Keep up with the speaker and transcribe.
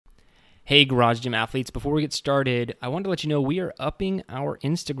Hey, Garage Gym athletes, before we get started, I wanted to let you know we are upping our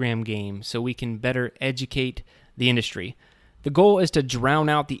Instagram game so we can better educate the industry. The goal is to drown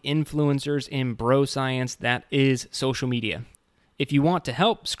out the influencers in bro science that is social media. If you want to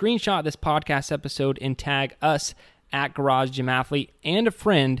help, screenshot this podcast episode and tag us at Garage Gym Athlete and a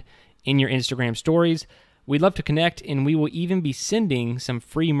friend in your Instagram stories. We'd love to connect, and we will even be sending some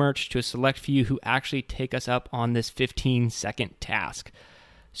free merch to a select few who actually take us up on this 15-second task.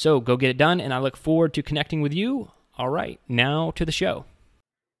 So go get it done, and I look forward to connecting with you. All right, now to the show.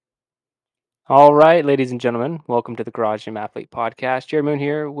 All right, ladies and gentlemen, welcome to the Garage Gym Athlete Podcast. Jerred Moon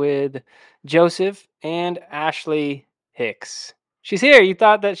here with Joseph and Ashley Hicks. She's here. You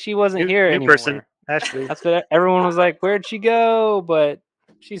thought that she wasn't here New anymore. person, Ashley. That's what everyone was like, where'd she go? But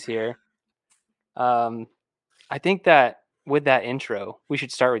she's here. I think that with that intro, we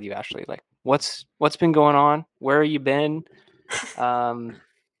should start with you, Ashley. Like, what's been going on? Where have you been?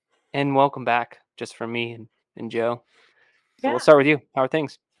 And welcome back, just from me and Joe. So Yeah. We'll start with you. How are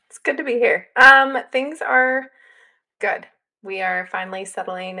things? It's good to be here. Things are good. We are finally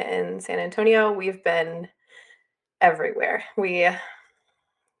settling in San Antonio. We've been everywhere. We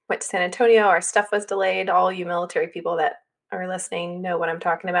went to San Antonio. Our stuff was delayed. All you military people that are listening know what I'm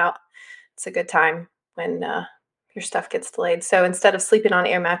talking about. It's a good time when your stuff gets delayed. So instead of sleeping on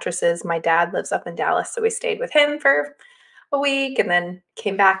air mattresses, my dad lives up in Dallas. So we stayed with him for a week and then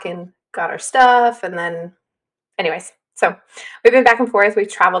came back and got our stuff. And then, anyways, so we've been back and forth. We've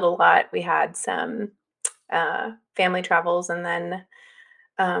traveled a lot. We had some family travels, and then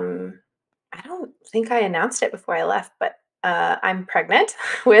I don't think I announced it before I left, but I'm pregnant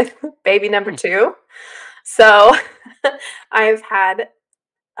with baby number 2. So I've had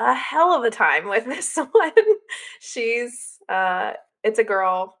a hell of a time with this one. She's it's a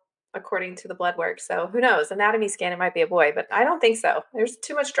girl according to the blood work. So who knows? Anatomy scan, it might be a boy, but I don't think so. There's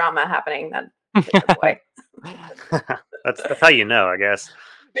too much drama happening that it's a boy. That's how you know, I guess.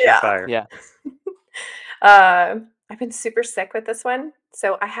 Yeah. Fire. Yeah. I've been super sick with this one.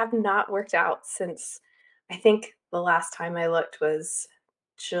 So I have not worked out since, I think the last time I looked was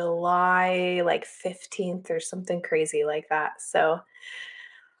July 15th or something crazy like that. So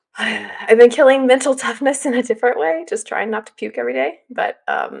I've been killing mental toughness in a different way, just trying not to puke every day. But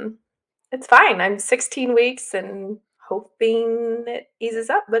it's fine. I'm 16 weeks and hoping it eases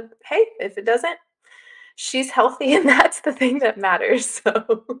up. But hey, if it doesn't, she's healthy, and that's the thing that matters.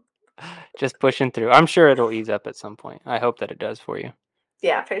 So Just pushing through. I'm sure it'll ease up at some point. I hope that it does for you.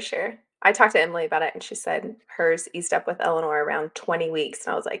 yeah, for sure. I talked to Emily about it, and she said hers eased up with Eleanor around 20 weeks.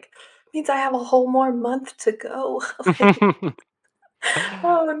 And I was like, means I have a whole more month to go.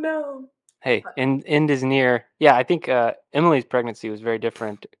 Oh, no. Hey, end is near. Yeah, I think Emily's pregnancy was very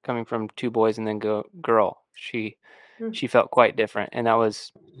different, coming from 2 boys and then girl. She felt quite different, and that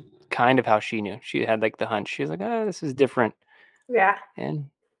was kind of how she knew. She had like the hunch. She was like, this is different. Yeah. And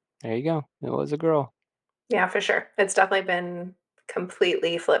there you go. It was a girl. Yeah, for sure. It's definitely been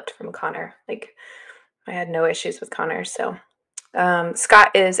completely flipped from Connor. Like, I had no issues with Connor. So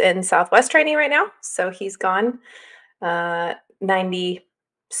Scott is in Southwest training right now. So he's gone 97%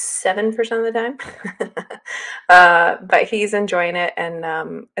 of the time. But he's enjoying it.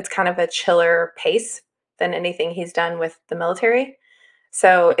 And it's kind of a chiller pace than anything he's done with the military.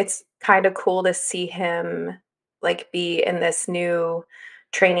 So it's kind of cool to see him be in this new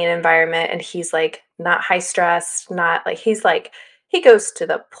training environment, and he's not high stress, not he goes to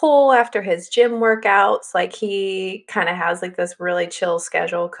the pool after his gym workouts. He kind of has this really chill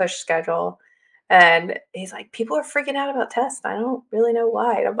schedule, cush schedule. And he's like, people are freaking out about tests. I don't really know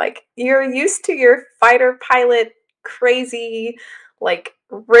why. And I'm like, you're used to your fighter pilot crazy,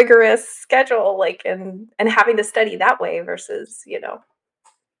 rigorous schedule, and having to study that way versus,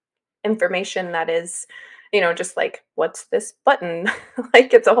 information that is, just what's this button?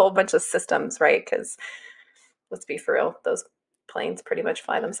 It's a whole bunch of systems, right? Because let's be for real, those planes pretty much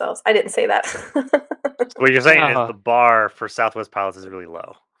fly themselves. I didn't say that. What you're saying is the bar for Southwest pilots is really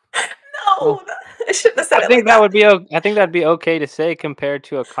low. No, I shouldn't have said it. I think that'd be okay to say compared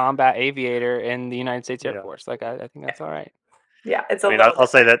to a combat aviator in the United States Air Force. I think that's all right. Yeah, it's. I'll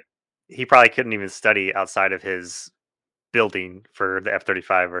say that he probably couldn't even study outside of his building for the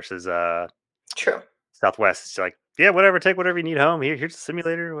F-35 versus True. Southwest. It's like, yeah, whatever, take whatever you need home. Here's a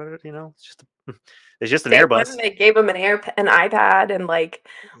simulator, whatever, it's just an Airbus. They gave him an iPad and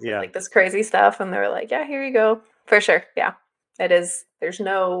this crazy stuff, and they were like, yeah, here you go. For sure. Yeah. It is. There's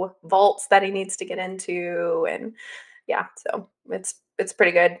no vaults that he needs to get into, and yeah, so it's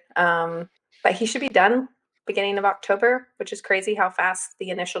pretty good. But he should be done beginning of October, which is crazy how fast the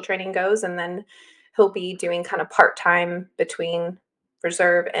initial training goes, and then he'll be doing kind of part-time between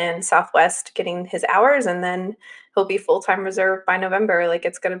reserve in Southwest getting his hours, and then he'll be full-time reserve by November. Like,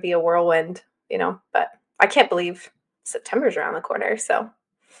 it's going to be a whirlwind, but I can't believe September's around the corner. So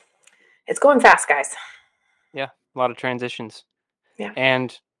it's going fast, guys. Yeah, a lot of transitions. Yeah.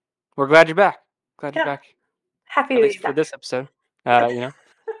 And we're glad you're back. Glad you're back. Happy At to least be for back. this episode.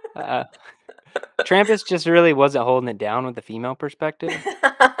 Trampus just really wasn't holding it down with the female perspective.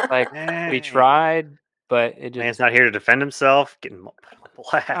 Like, we tried, but it just... Man's not here to defend himself. Getting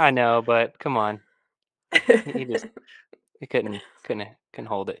blasted. I know, but come on. He couldn't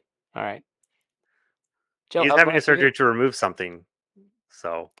hold it. All right. Joe, He's how's having a life for you? surgery to remove something.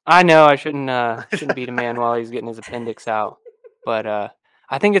 So I know I shouldn't beat a man while he's getting his appendix out. But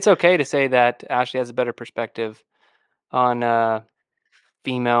I think it's okay to say that Ashley has a better perspective on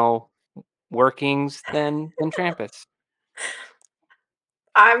female workings than Trampus.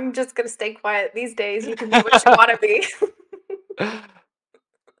 I'm just gonna stay quiet these days. You can be what you want to be.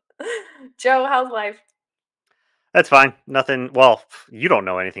 Joe, how's life? that's fine. Nothing. Well, you don't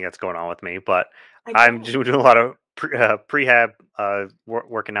know anything that's going on with me, but I'm just doing a lot of prehab,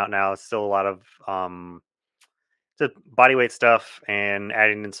 working out now. It's still a lot of just body weight stuff and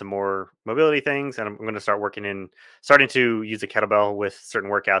adding in some more mobility things. And I'm going to starting to use a kettlebell with certain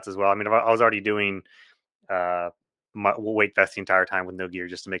workouts as well. I mean, I was already doing my weight vest the entire time with no gear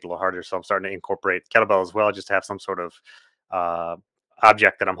just to make it a little harder. So I'm starting to incorporate kettlebell as well, just to have some sort of uh,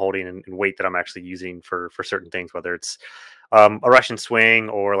 object that I'm holding and weight that I'm actually using for certain things, whether it's a Russian swing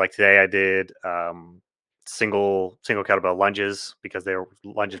or like today I did single kettlebell lunges because they're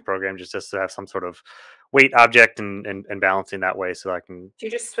lunges program just to have some sort of weight object and balancing that way so I can Do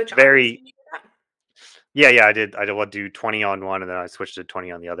you just switch very yeah I did do 20 on one and then I switched to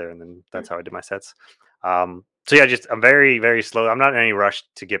 20 on the other and then that's how I did my sets. So yeah, just I'm very, very slow. I'm not in any rush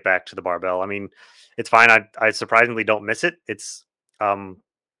to get back to the barbell. I mean, it's fine. I surprisingly don't miss it. It's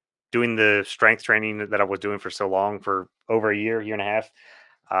doing the strength training that I was doing for so long, for over a year and a half.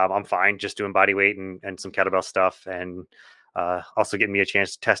 I'm fine just doing body weight and some kettlebell stuff, and also getting me a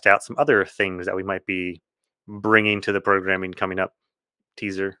chance to test out some other things that we might be bringing to the programming coming up.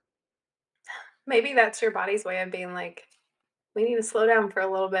 Teaser. Maybe that's your body's way of being like, we need to slow down for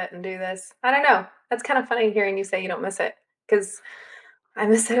a little bit and do this. I don't know. That's kind of funny hearing you say you don't miss it, because I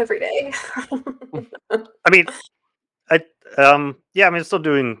miss it every day. I mean, yeah, I mean, I'm still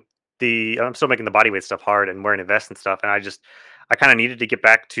making the body weight stuff hard and wearing a vest and stuff. And I kind of needed to get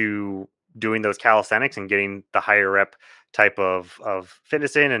back to doing those calisthenics and getting the higher rep type of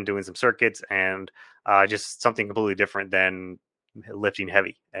fitness in and doing some circuits and just something completely different than lifting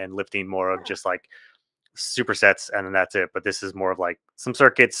heavy and lifting more of just like supersets and then that's it. But this is more of like some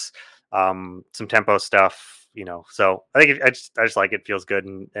circuits, some tempo stuff, so I think I just like it. Feels good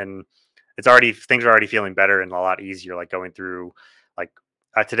and things are already feeling better and a lot easier. Like going through, like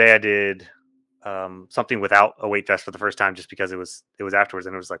today I did something without a weight vest for the first time, just because it was afterwards,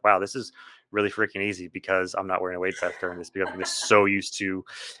 and it was like, wow, this is really freaking easy because I'm not wearing a weight vest during this because I'm just so used to.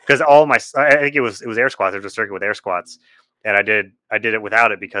 Because I think it was air squats. There was a circuit with air squats, and I did it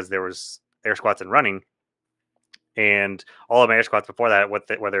without it because there was air squats and running. And all of my air squats before that,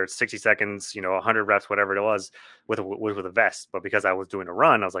 whether it's 60 seconds, 100 reps, whatever it was, with a vest. But because I was doing a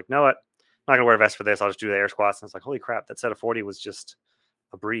run, I was like, no, what? I'm not gonna wear a vest for this. I'll just do the air squats. And it's like, holy crap, that set of 40 was just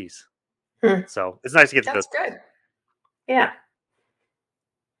a breeze. So it's nice to get to That's this. good. Yeah.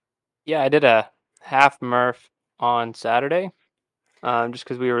 Yeah, I did a half Murph on Saturday, just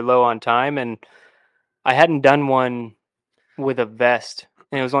because we were low on time, and I hadn't done one with a vest,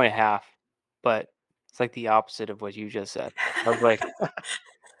 and it was only a half, but it's like the opposite of what you just said. I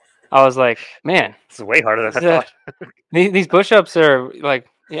was like, man, it's way harder than I thought. These push-ups are like,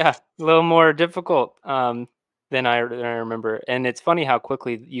 yeah, a little more difficult than I remember. And it's funny how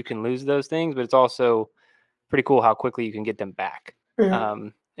quickly you can lose those things, but it's also pretty cool how quickly you can get them back. Mm-hmm.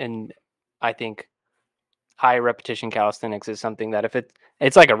 And I think high repetition calisthenics is something that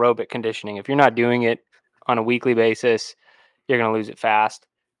it's like aerobic conditioning. If you're not doing it on a weekly basis, you're going to lose it fast.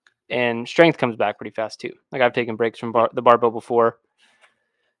 And strength comes back pretty fast too. Like I've taken breaks from the barbell before,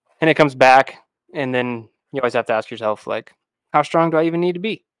 and it comes back, and then you always have to ask yourself, like, how strong do I even need to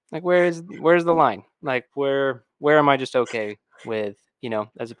be? Like, where's the line? Like, where am I just okay with,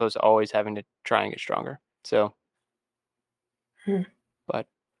 as opposed to always having to try and get stronger. So, but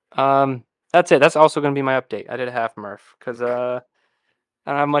that's it. That's also going to be my update. I did a half Murph because I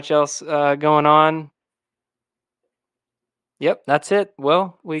don't have much else going on. Yep, that's it.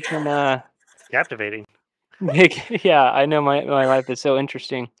 Well, we can. It's captivating. Yeah, I know my life is so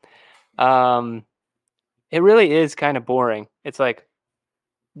interesting. It really is kind of boring. It's like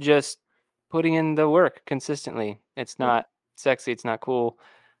just putting in the work consistently. It's not sexy. It's not cool.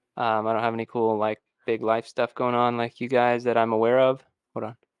 I don't have any cool like big life stuff going on like you guys that I'm aware of. Hold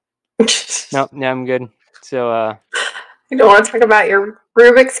on. No, I'm good. So You don't want to talk about your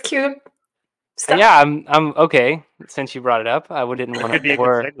Rubik's Cube stuff? yeah, I'm okay. Since you brought it up, I didn't want Could to be a good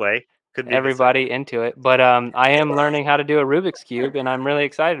bore segue. Could be everybody into it, but I am learning how to do a Rubik's Cube, and I'm really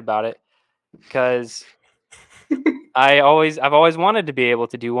excited about it because I've always wanted to be able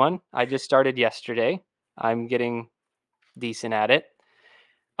to do one. I just started yesterday. I'm getting decent at it,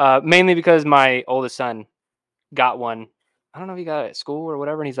 mainly because my oldest son got one. I don't know if he got it at school or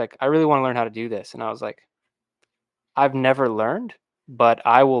whatever, and he's like, "I really want to learn how to do this," and I was like, "I've never learned, but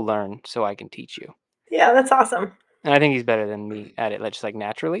I will learn so I can teach you." Yeah, that's awesome. And I think he's better than me at it, just like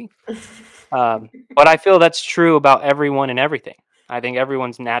naturally. But I feel that's true about everyone and everything. I think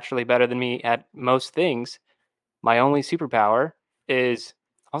everyone's naturally better than me at most things. My only superpower is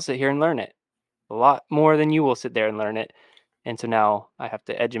I'll sit here and learn it a lot more than you will sit there and learn it. And so now I have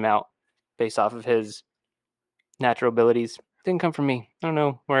to edge him out based off of his natural abilities. Didn't come from me. I don't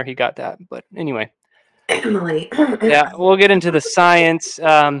know where he got that, but anyway. Emily. Yeah, we'll get into the science.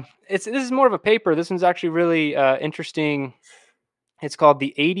 This is more of a paper. This one's actually really interesting. It's called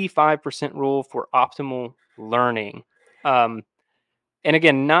the 85% rule for optimal learning. And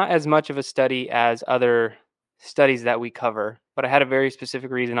again, not as much of a study as other studies that we cover, but I had a very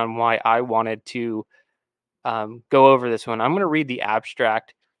specific reason on why I wanted to go over this one. I'm going to read the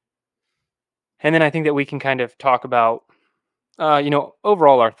abstract, and then I think that we can kind of talk about,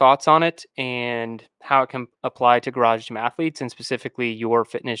 overall our thoughts on it and how it can apply to garage gym athletes and specifically your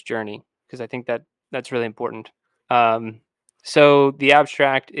fitness journey, because I think that that's really important. So the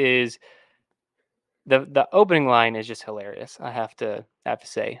abstract is the opening line is just hilarious. I have to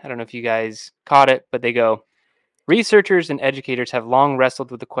say. I don't know if you guys caught it, but they go, researchers and educators have long wrestled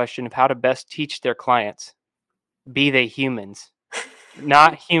with the question of how to best teach their clients, be they humans,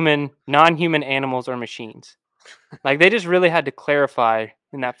 non-human animals or machines. Like they just really had to clarify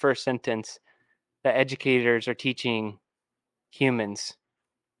in that first sentence that educators are teaching humans,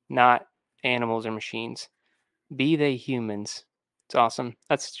 not animals or machines. Be they humans. It's awesome.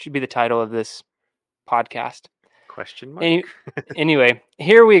 That should be the title of this podcast. Question mark. Anyway,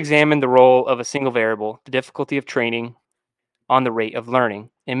 here we examine the role of a single variable, the difficulty of training, on the rate of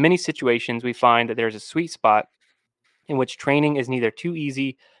learning. In many situations, we find that there's a sweet spot in which training is neither too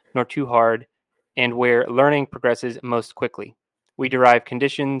easy nor too hard, and where learning progresses most quickly. We derive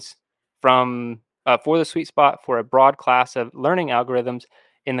conditions from for the sweet spot for a broad class of learning algorithms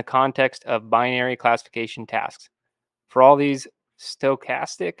in the context of binary classification tasks. For all these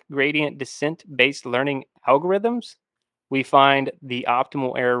stochastic gradient descent based learning algorithms, we find the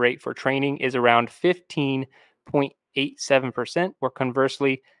optimal error rate for training is around 15.87%, where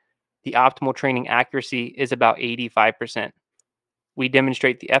conversely, the optimal training accuracy is about 85%. We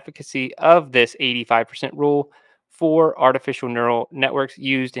demonstrate the efficacy of this 85% rule for artificial neural networks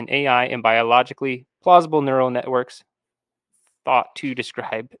used in AI and biologically plausible neural networks thought to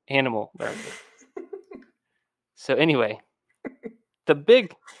describe animal learning. So anyway, the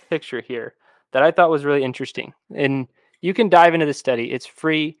big picture here that I thought was really interesting, and you can dive into the study. It's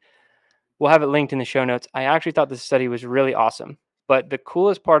free. We'll have it linked in the show notes. I actually thought this study was really awesome. But the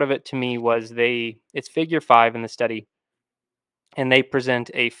coolest part of it to me was it's figure 5 in the study, and they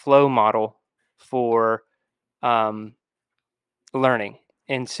present a flow model for learning.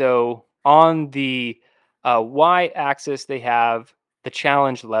 And so on the y-axis, they have the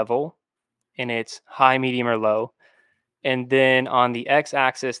challenge level, and it's high, medium, or low. And then on the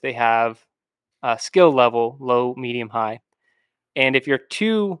x-axis, they have skill level, low, medium, high. And if you're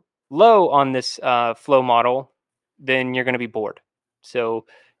too low on this flow model, then you're going to be bored. So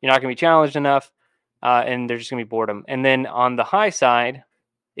you're not going to be challenged enough, and there's just going to be boredom. And then on the high side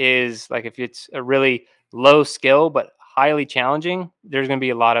is like if it's a really low skill but highly challenging, there's going to be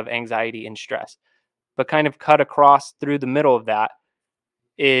a lot of anxiety and stress. But kind of cut across through the middle of that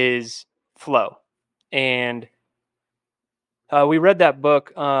is flow. And we read that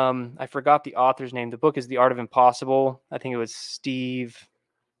book. I forgot the author's name. The book is The Art of Impossible. I think it was Steve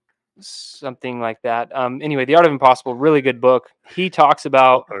something like that. Anyway, The Art of Impossible, really good book. He talks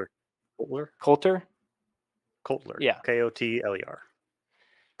about Coulter. Yeah. Kotler.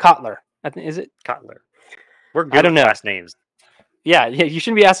 Kotler. Is it Kotler? We're good at last names. Yeah. You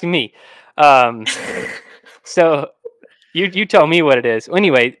shouldn't be asking me. So you tell me what it is.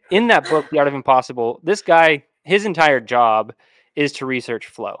 Anyway, in that book, The Art of Impossible, this guy, his entire job is to research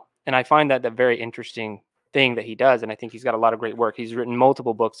flow, and I find that a very interesting thing that he does. And I think he's got a lot of great work. He's written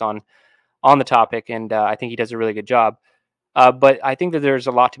multiple books on the topic, and I think he does a really good job. But I think that there's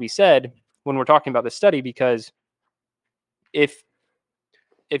a lot to be said when we're talking about this study, because if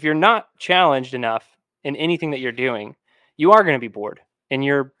you're not challenged enough in anything that you're doing, you are going to be bored and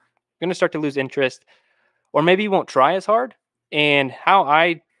you're going to start to lose interest, or maybe you won't try as hard. And how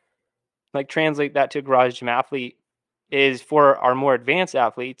I like translate that to a garage gym athlete is for our more advanced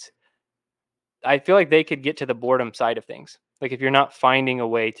athletes, I feel like they could get to the boredom side of things. Like if you're not finding a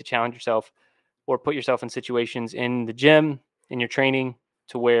way to challenge yourself or put yourself in situations in the gym, in your training,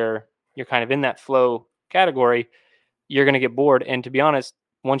 to where you're kind of in that flow category, you're going to get bored. And to be honest,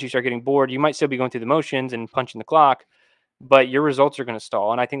 once you start getting bored, you might still be going through the motions and punching the clock, but your results are going to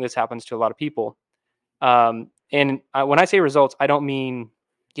stall. And I think this happens to a lot of people. When I say results, I don't mean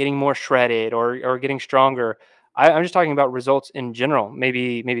getting more shredded or getting stronger. I'm just talking about results in general.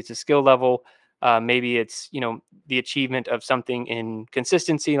 Maybe it's a skill level. Maybe it's the achievement of something in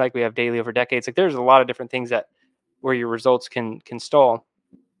consistency, like we have daily over decades. Like there's a lot of different things that where your results can stall.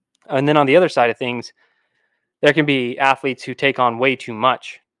 And then on the other side of things, there can be athletes who take on way too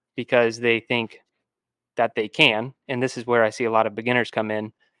much because they think that they can. And this is where I see a lot of beginners come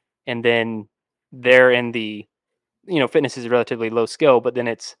in, and then they're in the fitness is a relatively low skill, but then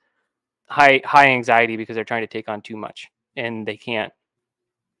it's high anxiety because they're trying to take on too much and they can't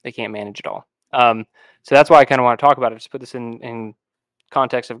manage it all. So that's why I kind of want to talk about it. Just put this in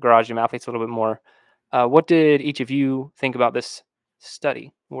context of garage gym athletes a little bit more. What did each of you think about this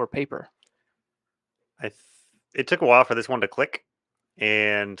study or paper? It took a while for this one to click,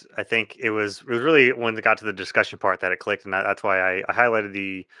 and I think it was really when it got to the discussion part that it clicked, and that's why I highlighted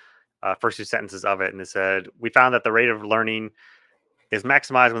the first two sentences of it, and it said, "We found that the rate of learning is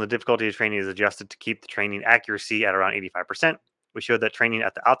maximized when the difficulty of training is adjusted to keep the training accuracy at around 85%. We showed that training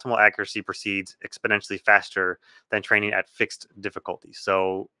at the optimal accuracy proceeds exponentially faster than training at fixed difficulty."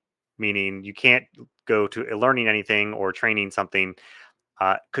 So, meaning you can't go to learning anything or training something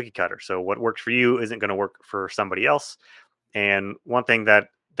cookie cutter. So, what works for you isn't going to work for somebody else. And one thing that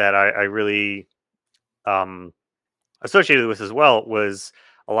I really um, associated with as well was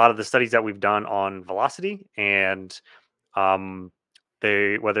a lot of the studies that we've done on velocity and um,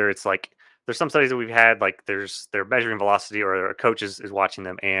 whether it's like there's some studies that we've had like they're measuring velocity or a coach is watching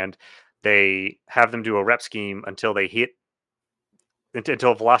them and they have them do a rep scheme until they hit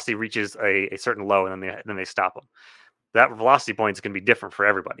until velocity reaches a certain low and then they stop them. That velocity point is going to be different for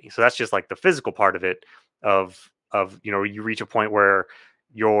everybody. So that's just like the physical part of it of you reach a point where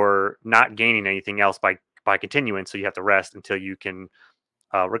you're not gaining anything else by continuing, so you have to rest until you can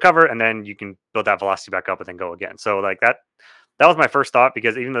recover, and then you can build that velocity back up and then go again. So like that was my first thought,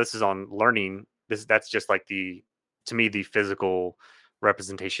 because even though this is on learning, that's just like to me the physical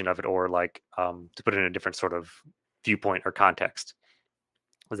representation of it, or like to put it in a different sort of viewpoint or context.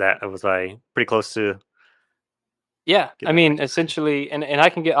 Was I pretty close to? Yeah, Get I that mean, right? essentially, and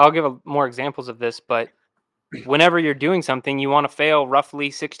I'll give more examples of this, but whenever you're doing something, you want to fail roughly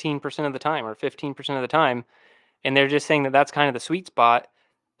 16% of the time or 15% of the time, and they're just saying that that's kind of the sweet spot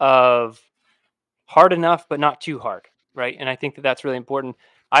of hard enough but not too hard, right? And I think that that's really important.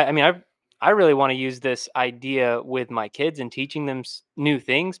 I mean, I really want to use this idea with my kids and teaching them new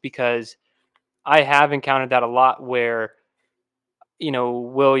things, because I have encountered that a lot where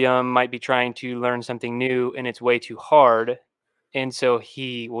William might be trying to learn something new and it's way too hard. And so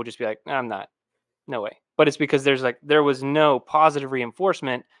he will just be like, I'm not, no way. But it's because there was no positive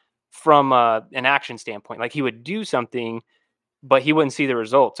reinforcement from an action standpoint. Like he would do something, but he wouldn't see the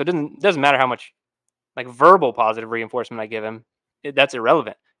results. So it doesn't matter how much like verbal positive reinforcement I give him. That's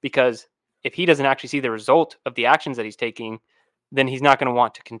irrelevant, because if he doesn't actually see the result of the actions that he's taking, then he's not going to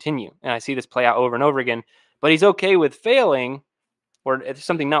want to continue. And I see this play out over and over again. But he's okay with failing, or if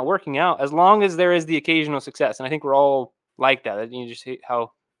something not working out, as long as there is the occasional success. And I think we're all like that. You just see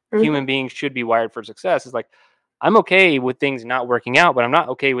how human Mhm. beings should be wired for success. Is like, I'm okay with things not working out, but I'm not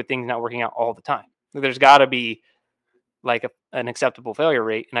okay with things not working out all the time. There's got to be like an acceptable failure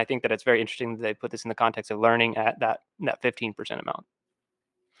rate. And I think that it's very interesting that they put this in the context of learning at that 15% amount.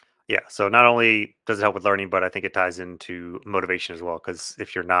 Yeah. So not only does it help with learning, but I think it ties into motivation as well. Because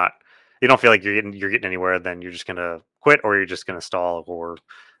if you don't feel like you're getting anywhere, then you're just gonna quit, or you're just gonna stall, or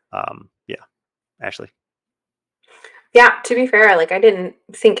yeah. Ashley. Yeah, to be fair, like I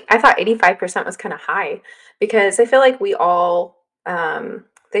thought 85% was kind of high, because I feel like we all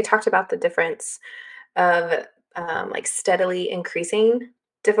they talked about the difference of like steadily increasing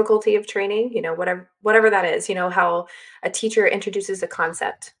difficulty of training, whatever that is, how a teacher introduces a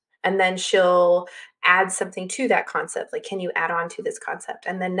concept and then she'll add something to that concept. Like, can you add on to this concept?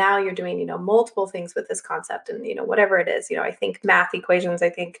 And then now you're doing, multiple things with this concept, and, whatever it is, I think math equations, I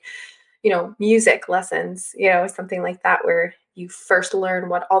think, music lessons, something like that, where you first learn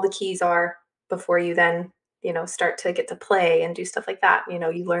what all the keys are before you then start to get to play and do stuff like that.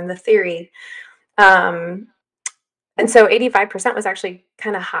 You learn the theory. Um, and so 85% was actually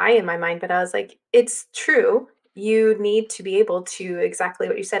kind of high in my mind, but I was like, it's true. You need to be able to, exactly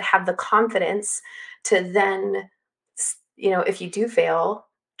what you said, have the confidence to then, if you do fail,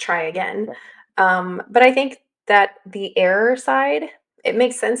 try again. But I think that the error side, it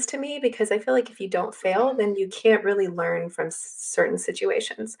makes sense to me because I feel like if you don't fail, then you can't really learn from certain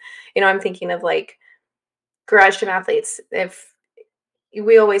situations. I'm thinking of like garage gym athletes. If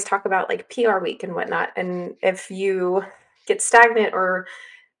we always talk about like PR week and whatnot, and if you get stagnant or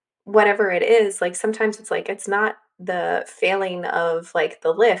whatever it is, like sometimes it's like it's not the failing of like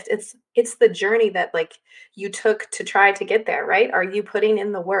the lift, it's the journey that like you took to try to get there, right? Are you putting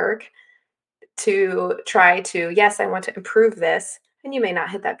in the work to try to, yes, I want to improve this, and you may not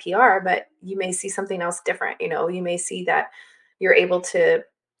hit that PR, but you may see something else different. You may see that you're able to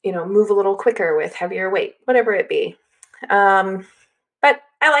move a little quicker with heavier weight, whatever it be. But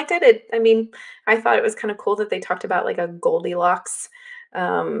I liked it. I mean, I thought it was kind of cool that they talked about like a Goldilocks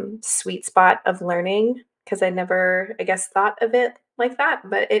sweet spot of learning, because I never, I guess, thought of it like that.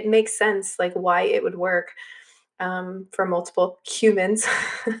 But it makes sense, like why it would work for multiple humans.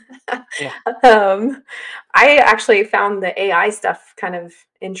 Yeah. I actually found the AI stuff kind of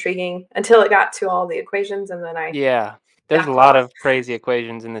intriguing until it got to all the equations, and then I Yeah. There's a backed lot off. of crazy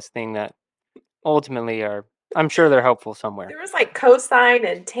equations in this thing that ultimately I'm sure they're helpful somewhere. There was like cosine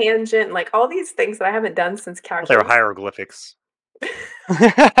and tangent, like all these things that I haven't done since Well, they were calculus. hieroglyphics.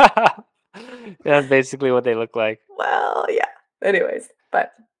 That's basically what they look like. Well, yeah. Anyways,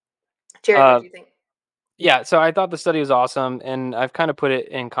 but Jerred, what Uh, do you think? yeah, so I thought the study was awesome, and I've kind of put it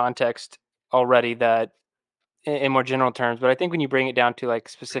in context already that in more general terms, but I think when you bring it down to like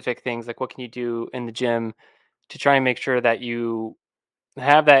specific things, like what can you do in the gym to try and make sure that you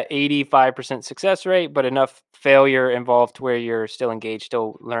have that 85% success rate, but enough failure involved to where you're still engaged,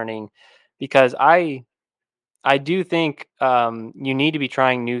 still learning, because I do think you need to be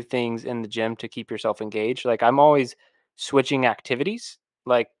trying new things in the gym to keep yourself engaged. Like I'm always switching activities,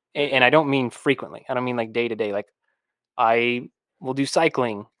 like, and I don't mean frequently. I don't mean like day to day. Like I will do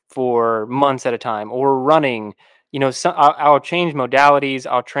cycling for months at a time or running. I'll change modalities.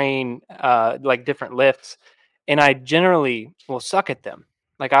 I'll train like different lifts, and I generally will suck at them.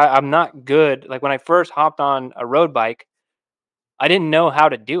 Like I'm not good. Like when I first hopped on a road bike, I didn't know how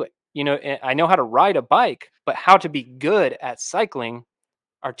to do it. I know how to ride a bike, but how to be good at cycling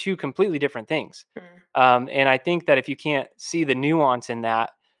are two completely different things. Mm. And I think that if you can't see the nuance in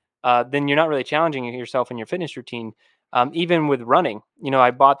that, then you're not really challenging yourself in your fitness routine. Even with running,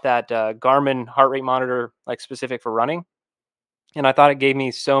 I bought that Garmin heart rate monitor, like specific for running, and I thought it gave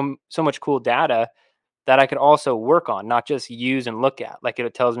me so much cool data that I could also work on, not just use and look at. Like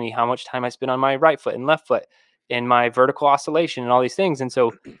it tells me how much time I spend on my right foot and left foot and my vertical oscillation and all these things. And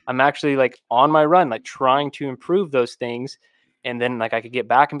so I'm actually like on my run, like trying to improve those things. And then like I could get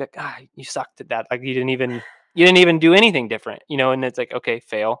back and be like, ah, you sucked at that. Like you didn't even do anything different, and it's like, okay,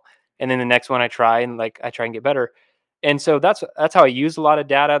 fail. And then the next one I try and like I try and get better. And so that's how I use a lot of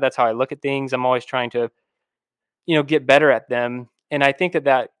data. That's how I look at things. I'm always trying to, get better at them. And I think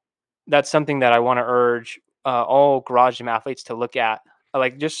that's something that I want to urge all garage gym athletes to look at.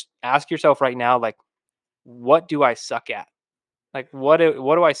 Like, just ask yourself right now, like, what do I suck at? Like, what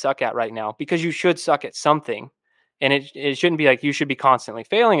do I suck at right now? Because you should suck at something, and it shouldn't be like you should be constantly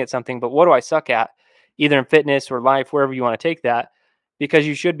failing at something. But what do I suck at, either in fitness or life, wherever you want to take that? Because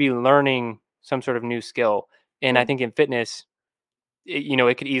you should be learning some sort of new skill. And I Mm. think in fitness,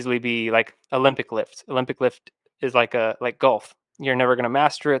 it could easily be like Olympic lift. Olympic lift is like golf. You're never going to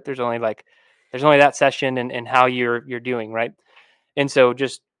master it. There's only that session and how you're doing, right? And so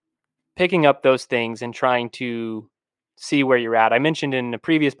just picking up those things and trying to see where you're at. I mentioned in a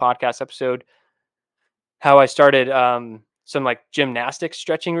previous podcast episode how I started some like gymnastics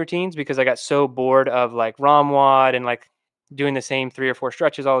stretching routines because I got so bored of like ROMWOD and like doing the same 3 or 4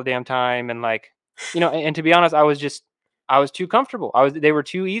 stretches all the damn time. And like, and to be honest, I was too comfortable. They were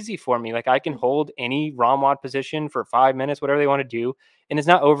too easy for me. Like I can hold any ROMWOD position for 5 minutes, whatever they want to do. And it's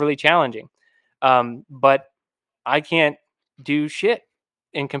not overly challenging. But I can't do shit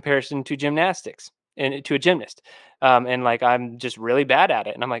in comparison to gymnastics and to a gymnast. And like I'm just really bad at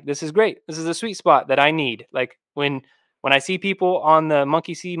it. And I'm like, this is great. This is a sweet spot that I need. Like when I see people on the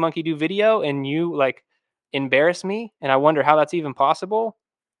monkey see, monkey do video and you like embarrass me and I wonder how that's even possible.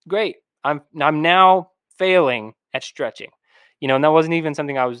 Great. I'm now failing at stretching. And that wasn't even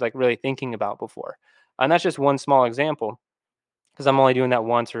something I was like really thinking about before. And that's just one small example because I'm only doing that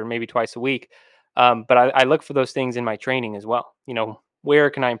once or maybe twice a week. But I look for those things in my training as well. Where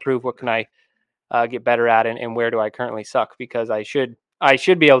can I improve? What can I get better at, and where do I currently suck? Because I should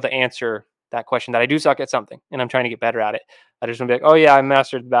be able to answer that question that I do suck at something, and I'm trying to get better at it. I just want to be like, oh yeah, I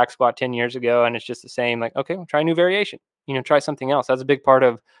mastered the back squat 10 years ago, and it's just the same. Like, okay, we'll try a new variation. Try something else. That's a big part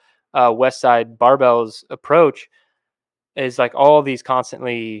of West Side Barbell's approach, is like all these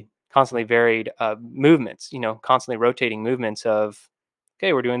constantly varied movements. Constantly rotating movements of,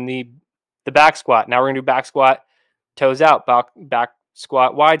 okay, we're doing the back squat. Now we're gonna do back squat, toes out, back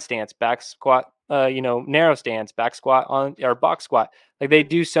squat wide stance, back squat narrow stance, back squat on or box squat. Like they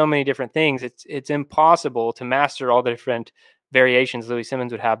do so many different things. It's impossible to master all the different variations Louis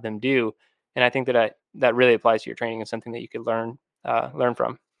Simmons would have them do. And I think that really applies to your training and something that you could learn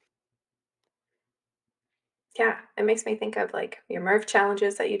from. Yeah, it makes me think of like your Murph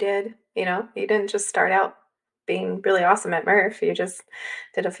challenges that you did. You didn't just start out being really awesome at Murph. You just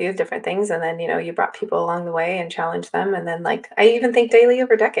did a few different things, and then you brought people along the way and challenged them. And then, like, I even think daily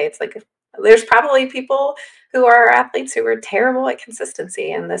over decades, like there's probably people who are athletes who are terrible at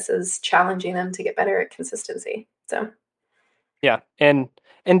consistency, and this is challenging them to get better at consistency. So Yeah, and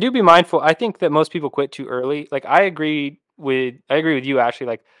do be mindful. I think that most people quit too early. Like I agree with you, Ashley.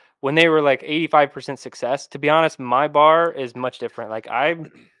 Like when they were like 85% success, to be honest, my bar is much different. Like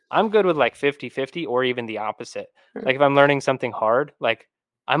I'm good with like 50-50 or even the opposite. Like if I'm learning something hard, like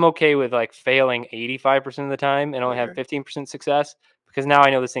I'm okay with like failing 85% of the time and only have 15% success, because now I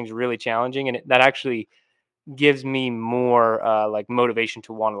know this thing's really challenging, and that actually gives me more like motivation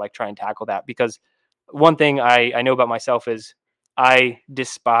to want to like try and tackle that. Because one thing I know about myself is I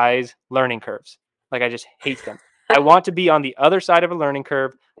despise learning curves. Like I just hate them. I want to be on the other side of a learning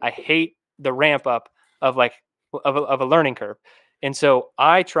curve. I hate the ramp up of like of a learning curve. And so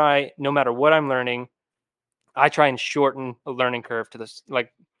I try, no matter what I'm learning, I try and shorten a learning curve to this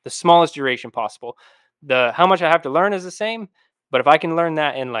like the smallest duration possible. The how much I have to learn is the same, but if I can learn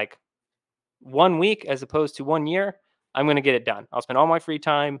that in like 1 week as opposed to 1 year, I'm going to get it done. I'll spend all my free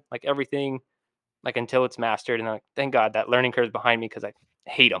time, like everything, like until it's mastered. And like, thank God that learning curve is behind me, because I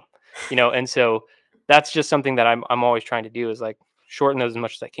hate them, And so that's just something that I'm always trying to do, is like shorten those as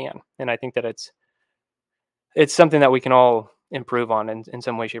much as I can. And I think that it's something that we can all improve on in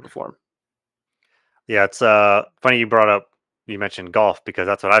some way, shape, or form. Yeah, it's funny you mentioned golf, because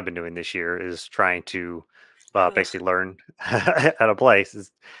that's what I've been doing this year, is trying to basically learn how to play. For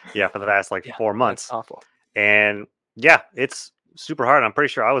the past like 4 months. That's awful. And yeah, it's super hard. I'm pretty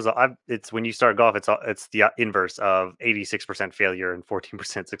sure it's when you start golf, it's the inverse of 86% failure and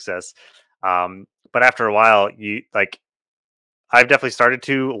 14% success. But after a while, I've definitely started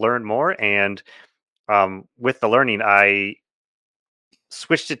to learn more, and with the learning, I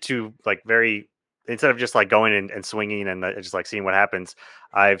switched it to like instead of just like going and swinging and just like seeing what happens.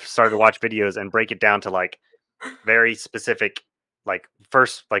 I've started to watch videos and break it down to like very specific, like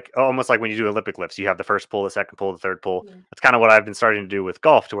first, like almost like when you do Olympic lifts, you have the first pull, the second pull, the third pull. That's kind of what I've been starting to do with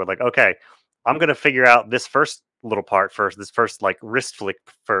golf, to where like, okay, I'm going to figure out this first little part first, this first like wrist flick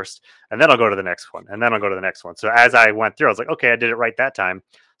first, and then I'll go to the next one, and then I'll go to the next one. So as I went through, I was like, okay, I did it right that time.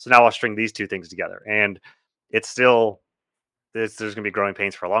 So now I'll string these two things together. And it's still, there's going to be growing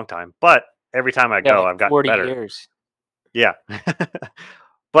pains for a long time, but every time I go, like I've gotten 40 better. years. Yeah.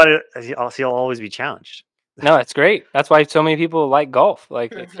 But you'll always be challenged. No, it's great. That's why so many people like golf.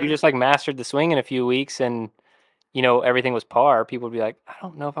 Like if you just like mastered the swing in a few weeks and everything was par, people would be like, I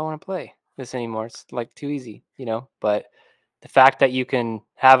don't know if I want to play this anymore. It's like too easy, But the fact that you can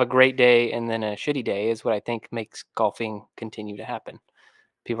have a great day and then a shitty day is what I think makes golfing continue to happen.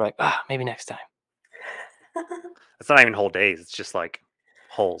 People are like, maybe next time. It's not even whole days. It's just like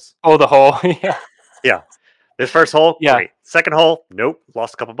holes. Oh, the hole. Yeah. Yeah. This first hole, Yeah. great. Second hole, nope.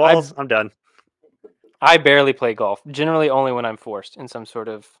 Lost a couple balls. I'm done. I barely play golf. Generally only when I'm forced in some sort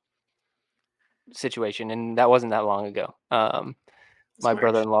of situation, and that wasn't that long ago. My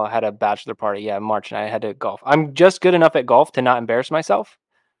brother-in-law had a bachelor party. Yeah, March, and I had to golf. I'm just good enough at golf to not embarrass myself.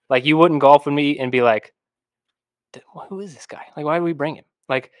 Like you wouldn't golf with me and be like, who is this guy? Like, why do we bring him?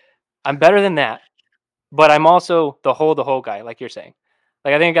 Like, I'm better than that, but I'm also the hole guy, like you're saying.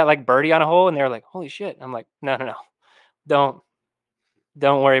 Like I think I got like birdie on a hole, and they're like, holy shit. I'm like, no, don't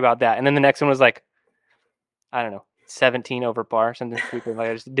worry about that. And then the next one was like, I don't know, 17 over par, something stupid. Like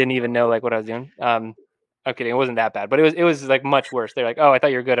I just didn't even know like what I was doing. I'm kidding. It wasn't that bad, but it was like much worse. They're like, oh, I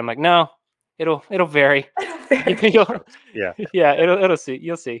thought you were good. I'm like, no, it'll vary. Yeah. Yeah, it'll see.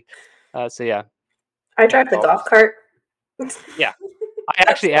 You'll see. So yeah. I drive the golf cart. Yeah. I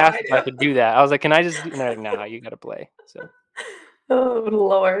actually asked if I could do that. I was like, can I just do? And they're like, no, you got to play. So. Oh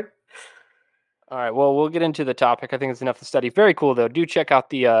Lord. All right. Well, we'll get into the topic. I think it's enough to study. Very cool, though. Do check out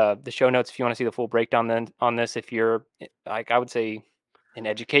the show notes if you want to see the full breakdown then on this. If you're like, I would say in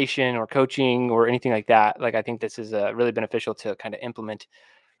education or coaching or anything like that, like I think this is really beneficial to kind of implement,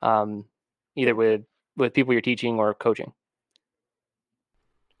 either with people you're teaching or coaching.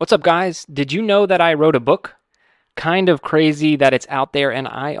 What's up, guys? Did you know that I wrote a book? Kind of crazy that it's out there and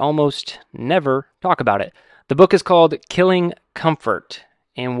I almost never talk about it. The book is called Killing Comfort.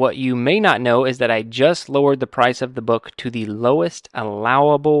 And what you may not know is that I just lowered the price of the book to the lowest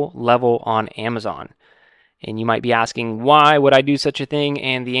allowable level on Amazon. And you might be asking, why would I do such a thing?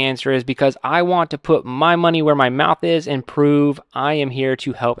 And the answer is because I want to put my money where my mouth is and prove I am here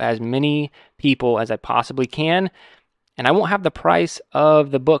to help as many people as I possibly can. And I won't have the price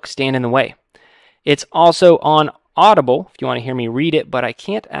of the book stand in the way. It's also on Audible if you want to hear me read it, but I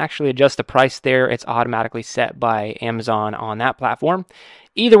can't actually adjust the price there. It's automatically set by Amazon on that platform.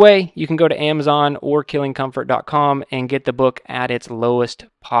 Either way, you can go to Amazon or killingcomfort.com and get the book at its lowest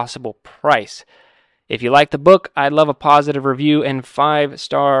possible price. If you like the book, I'd love a positive review and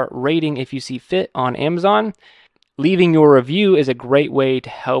 5-star rating if you see fit on Amazon. Leaving your review is a great way to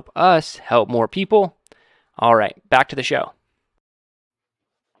help us help more people. All right, back to the show.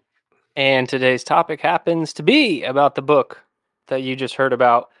 And today's topic happens to be about the book that you just heard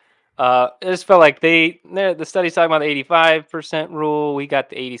about. It just felt like the study's talking about the 85% rule. We got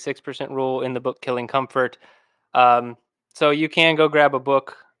the 86% rule in the book Killing Comfort. So you can go grab a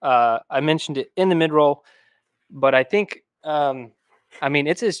book. I mentioned it in the mid-roll, but I think,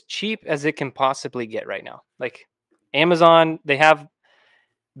 it's as cheap as it can possibly get right now. Like Amazon, they have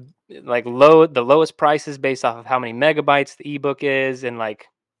like the lowest prices based off of how many megabytes the ebook is, and like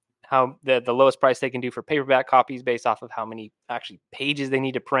how the lowest price they can do for paperback copies based off of how many actually pages they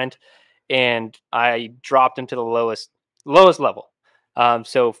need to print. And I dropped them to the lowest level.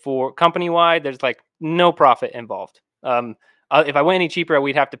 So for company wide, there's like no profit involved. If I went any cheaper,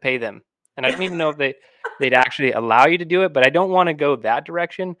 we'd have to pay them. And I don't even know if they'd actually allow you to do it, but I don't want to go that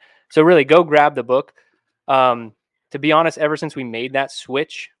direction. So really go grab the book. To be honest, ever since we made that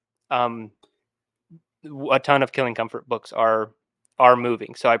switch, a ton of Killing Comfort books are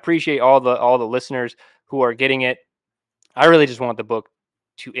moving. So I appreciate all the listeners who are getting it. I really just want the book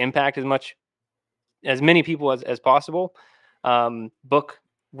to impact as many people as possible. Book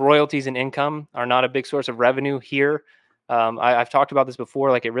royalties and income are not a big source of revenue here. I've talked about this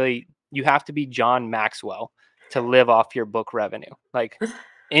before. Like you have to be John Maxwell to live off your book revenue. Like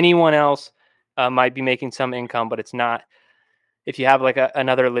anyone else might be making some income, but it's not. If you have like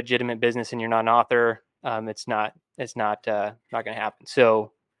another legitimate business and you're not an author, it's not going to happen.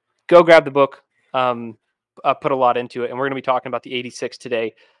 So go grab the book. Put a lot into it, and we're going to be talking about the 86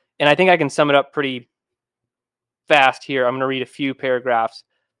 today. And I think I can sum it up pretty fast here. I'm going to read a few paragraphs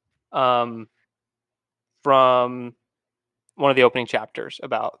from one of the opening chapters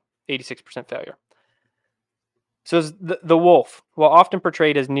about 86% failure. So the wolf, while often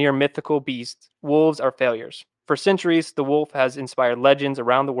portrayed as near mythical beasts, wolves are failures. For centuries, the wolf has inspired legends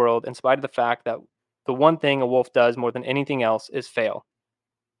around the world in spite of the fact that the one thing a wolf does more than anything else is fail.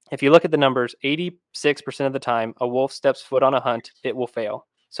 If you look at the numbers, 86% of the time a wolf steps foot on a hunt, it will fail.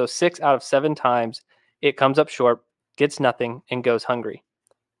 So 6 out of 7 times it comes up short, gets nothing, and goes hungry.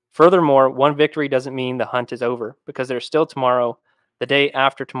 Furthermore, one victory doesn't mean the hunt is over, because there's still tomorrow, the day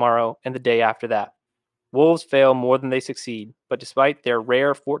after tomorrow, and the day after that. Wolves fail more than they succeed, but despite their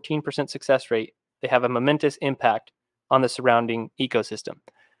rare 14% success rate, they have a momentous impact on the surrounding ecosystem.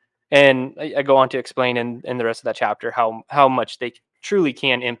 And I go on to explain in the rest of that chapter how much they truly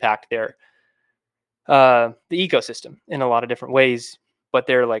can impact the ecosystem in a lot of different ways, but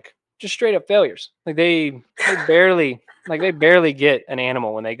they're like just straight up failures. Like they barely get an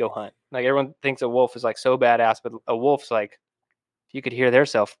animal when they go hunt. Like everyone thinks a wolf is like so badass, but a wolf's like, if you could hear their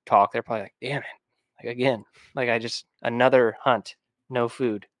self talk, they're probably like, damn it. Like again, like another hunt, no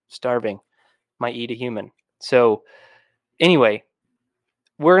food, starving, might eat a human. So anyway,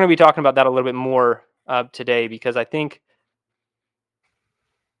 we're going to be talking about that a little bit more today, because I think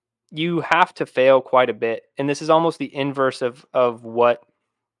you have to fail quite a bit. And this is almost the inverse of what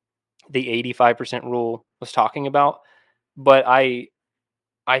the 85% rule was talking about. But I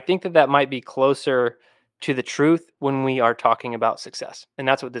think that might be closer to the truth when we are talking about success. And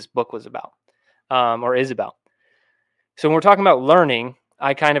that's what this book was about, or is about. So when we're talking about learning,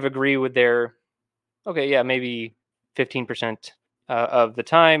 I kind of agree with maybe 15% of the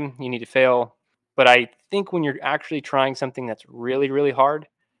time you need to fail. But I think when you're actually trying something that's really, really hard,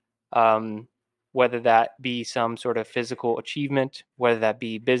 whether that be some sort of physical achievement, whether that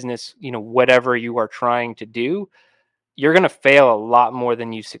be business, whatever you are trying to do, you're going to fail a lot more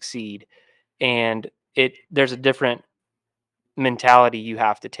than you succeed. And there's a different mentality you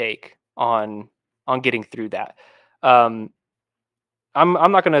have to take on getting through that. I'm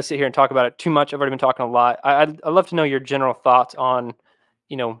not going to sit here and talk about it too much. I've already been talking a lot. I'd love to know your general thoughts on,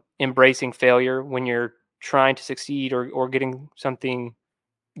 embracing failure when you're trying to succeed or getting something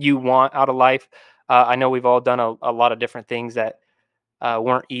you want out of life. I know we've all done a lot of different things that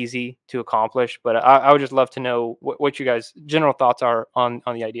weren't easy to accomplish, but I would just love to know what you guys' general thoughts are on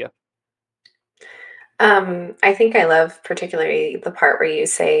the idea. I think I love particularly the part where you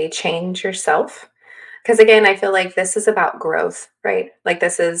say change yourself. Because again, I feel like this is about growth, right? Like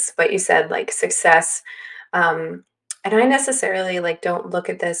this is what you said, like success. Um, and I necessarily like don't look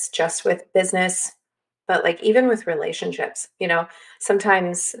at this just with business, but like even with relationships,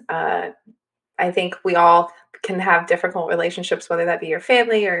 sometimes I think we all can have difficult relationships, whether that be your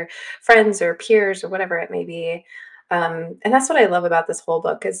family or friends or peers or whatever it may be. And that's what I love about this whole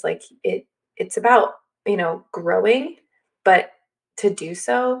book is like it's about, growing, but to do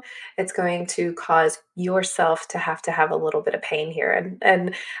so, it's going to cause yourself to have a little bit of pain here.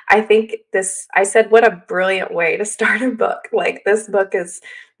 And I think this I said what a brilliant way to start a book. Like this book is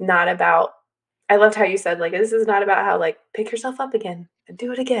not about I loved how you said, like, this is not about how, like, pick yourself up again and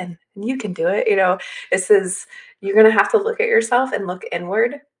do it again, and you can do it. This is, you're going to have to look at yourself and look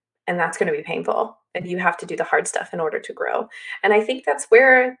inward, and that's going to be painful. And you have to do the hard stuff in order to grow. And I think that's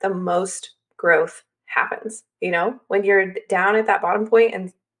where the most growth happens, when you're down at that bottom point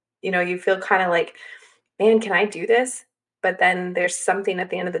and, you feel kind of like, man, can I do this? But then there's something at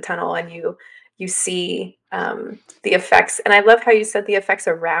the end of the tunnel and you see the effects. And I love how you said the effects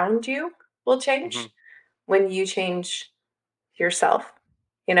around you will Hmm. change when you change yourself.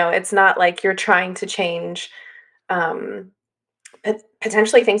 It's not like you're trying to change um,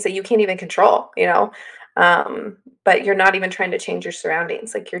 potentially things that you can't even control, but you're not even trying to change your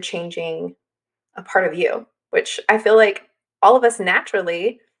surroundings. Like you're changing a part of you, which I feel like all of us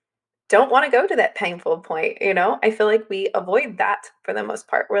naturally don't want to go to that painful point. I feel like we avoid that for the most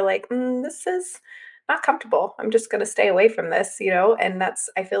part. We're like, this is not comfortable. I'm just going to stay away from this, and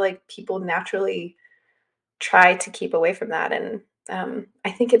I feel like people naturally try to keep away from that. And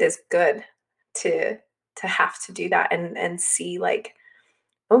I think it is good to have to do that and see like,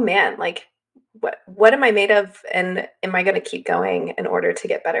 oh man, like what am I made of, and am I going to keep going in order to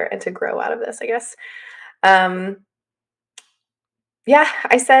get better and to grow out of this, I guess. um yeah,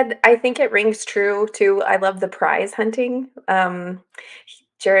 I said I think it rings true too. I love the prize hunting.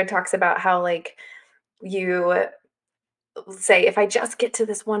 Jerred talks about how like you say, if I just get to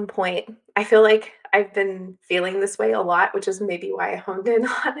this one point, I feel like I've been feeling this way a lot, which is maybe why I honed in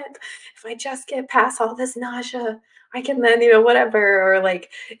on it. If I just get past all this nausea, I can then, whatever. Or like,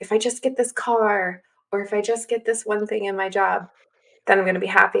 if I just get this car, or if I just get this one thing in my job, then I'm going to be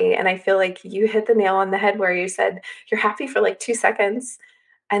happy. And I feel like you hit the nail on the head where you said you're happy for like 2 seconds.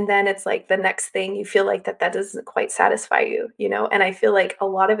 And then it's like the next thing you feel like that doesn't quite satisfy you. And I feel like a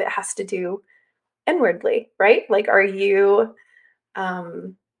lot of it has to do inwardly, right? Like, um,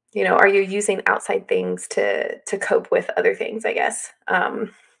 are you using outside things to cope with other things, I guess.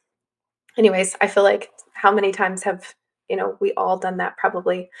 Anyways, I feel like how many times have, we all done that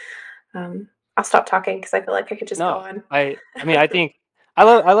probably. I'll stop talking because I feel like I could just go No, on. I mean, I think I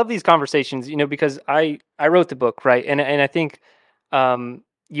love these conversations, because I wrote the book, right? And I think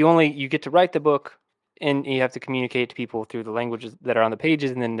you get to write the book and you have to communicate to people through the languages that are on the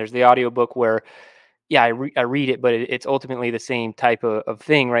pages, and then there's the audio book where yeah, I read it, but it's ultimately the same type of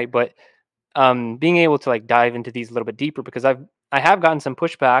thing, right? But being able to like dive into these a little bit deeper, because I have gotten some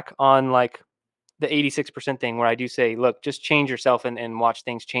pushback on like the 86% thing where I do say, look, just change yourself and watch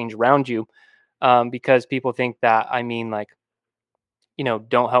things change around you. Because people think that I mean like,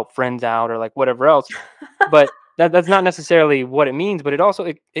 don't help friends out or like whatever else. But that's not necessarily what it means, but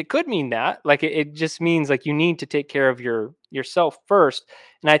it could mean that. Like it just means like you need to take care of yourself first.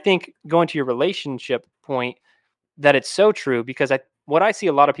 And I think going to your relationship point, that it's so true, because what I see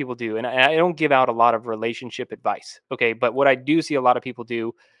a lot of people do, and I don't give out a lot of relationship advice, okay, but what I do see a lot of people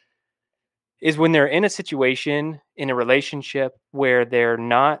do is when they're in a situation in a relationship where they're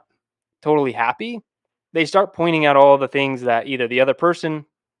not totally happy, they start pointing out all the things that either the other person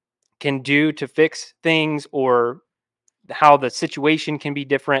can do to fix things or how the situation can be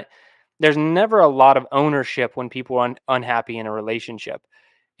different. There's never a lot of ownership when people are unhappy in a relationship.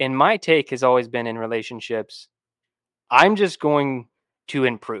 And my take has always been in relationships, I'm just going to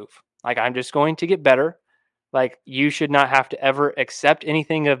improve. Like, I'm just going to get better. Like, you should not have to ever accept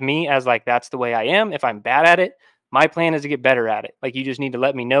anything of me as like, that's the way I am. If I'm bad at it, my plan is to get better at it. Like, you just need to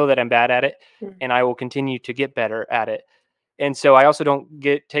let me know that I'm bad at it Mm. and I will continue to get better at it. And so I also don't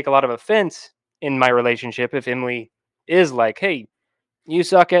take a lot of offense in my relationship if Emily is like, "Hey, you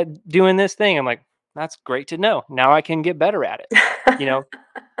suck at doing this thing." I'm like, that's great to know. Now I can get better at it, you know?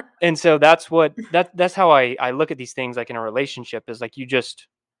 And so that's how I look at these things like in a relationship is like you just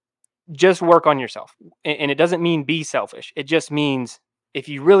work on yourself. And it doesn't mean be selfish. It just means if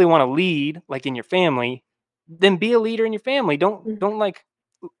you really want to lead like in your family, then be a leader in your family. Don't like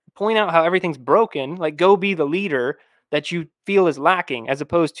point out how everything's broken. Like go be the leader that you feel is lacking as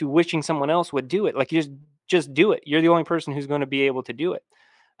opposed to wishing someone else would do it. Like you just do it. You're the only person who's going to be able to do it.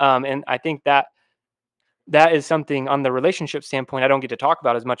 And I think that is something on the relationship standpoint I don't get to talk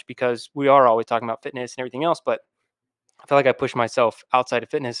about as much because we are always talking about fitness and everything else. But I feel like I push myself outside of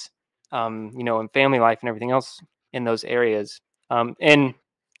fitness, and family life and everything else in those areas. And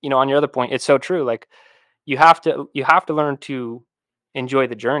on your other point, it's so true. Like you have to learn to enjoy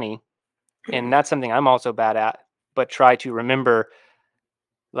the journey, and that's something I'm also bad at. But try to remember,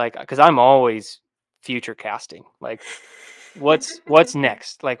 like, because I'm always future casting. Like, what's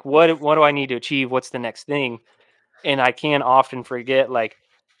next? Like, what do I need to achieve? What's the next thing? And I can often forget, like,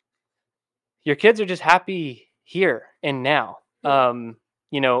 your kids are just happy here and now. And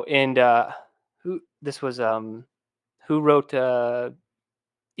who this was who wrote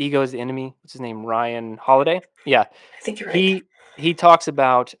Ego is the Enemy? What's his name? Ryan Holiday? Yeah. I think you're right. He talks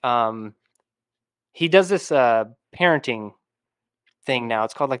about he does this parenting thing now.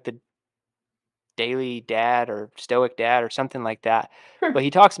 It's called like the Daily Dad or Stoic Dad or something like that. But he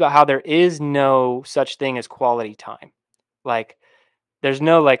talks about how there is no such thing as quality time. Like there's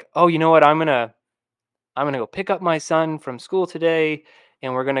no like, oh, you know what? I'm gonna go pick up my son from school today,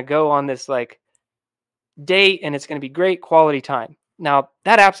 and we're gonna go on this like date, and it's gonna be great quality time. Now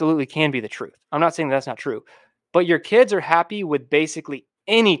that absolutely can be the truth. I'm not saying that's not true, but your kids are happy with basically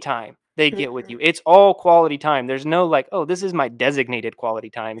any time they get with you. It's all quality time. There's no like, oh, this is my designated quality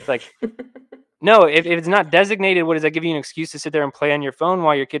time. It's like, no, if it's not designated, what does that give you an excuse to sit there and play on your phone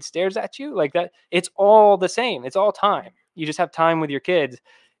while your kid stares at you? Like that, it's all the same. It's all time. You just have time with your kids.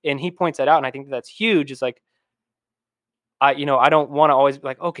 And he points that out, and I think that's huge. It's like I don't want to always be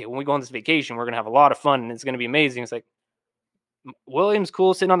like, okay, when we go on this vacation, we're gonna have a lot of fun and it's gonna be amazing. It's like William's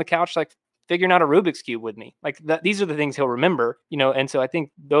cool sitting on the couch, like figuring out a Rubik's cube with me. Like that, these are the things he'll remember. And so I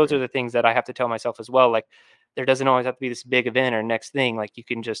think those are the things that I have to tell myself as well. Like there doesn't always have to be this big event or next thing. Like you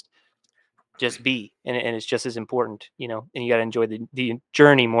can just be, and it's just as important. And you got to enjoy the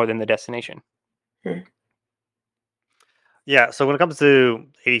journey more than the destination. Yeah, so when it comes to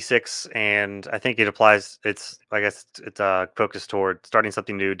 86, and I think it applies, I guess it's focused toward starting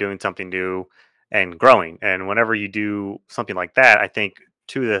something new, doing something new, and growing. And whenever you do something like that, I think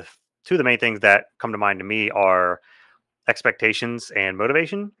two of the main things that come to mind to me are expectations and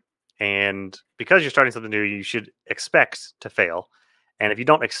motivation. And because you're starting something new, you should expect to fail. And if you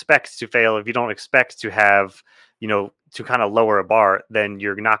don't expect to fail, if you don't expect to have, to kind of lower a bar, then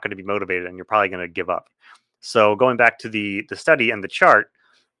you're not going to be motivated and you're probably going to give up. So going back to the study and the chart,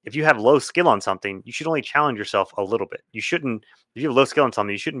 if you have low skill on something, you should only challenge yourself a little bit. You shouldn't, if you have low skill on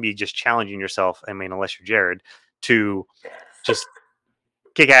something, you shouldn't be just challenging yourself. I mean, unless you're Jerred, to just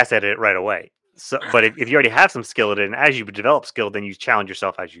kick ass at it right away. So, but if you already have some skill at it, and as you develop skill, then you challenge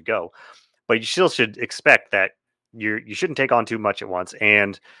yourself as you go. But you still should expect that you shouldn't take on too much at once,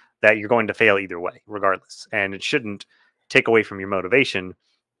 and that you're going to fail either way, regardless. And it shouldn't take away from your motivation,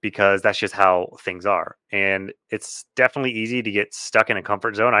 because that's just how things are. And it's definitely easy to get stuck in a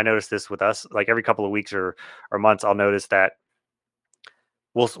comfort zone. I notice this with us, like every couple of weeks or months, I'll notice that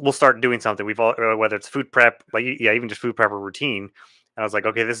we'll start doing something. We've all, whether it's food prep, like yeah, even just food prep or routine. And I was like,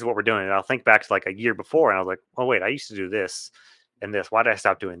 okay, this is what we're doing. And I'll think back to like a year before, and I was like, oh wait, I used to do this and this. Why did I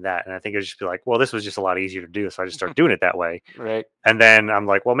stop doing that? And I think it would just be like, well, this was just a lot easier to do, so I just started doing it that way. Right. And then I'm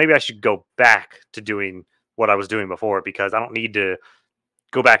like, well, maybe I should go back to doing what I was doing before, because I don't need to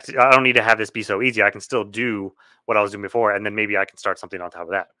go back to, I don't need to have this be so easy. I can still do what I was doing before, and then maybe I can start something on top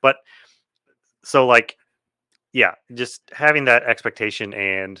of that. But so like, yeah, just having that expectation,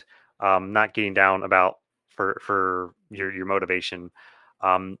 and not getting down about for your motivation.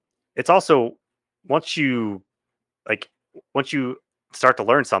 It's also, once you like once you start to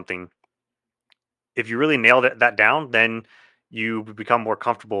learn something, if you really nail that down, then you become more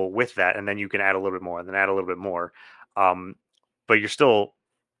comfortable with that, and then you can add a little bit more, and then add a little bit more. Um, but you're still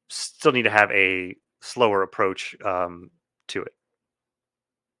need to have a slower approach to it.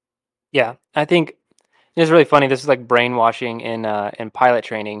 Yeah, I think it's really funny. This is like brainwashing in pilot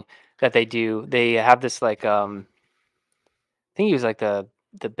training that they do. They have this like I think he was like the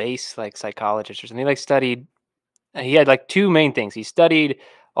base like psychologist or something. He like studied. He had like two main things. He studied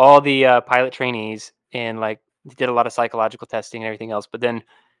all the pilot trainees and like he did a lot of psychological testing and everything else. But then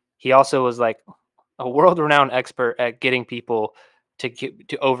he also was like a world renowned expert at getting people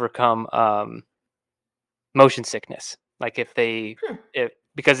to overcome motion sickness. Like if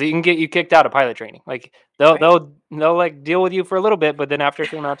because you can get you kicked out of pilot training. Like Right. they'll like deal with you for a little bit, but then after a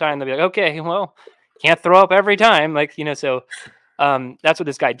certain amount of time, they'll be like, okay, well, can't throw up every time. Like, so that's what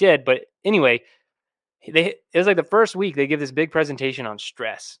this guy did. But anyway, it was like the first week they give this big presentation on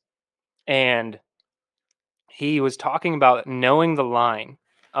stress, and he was talking about knowing the line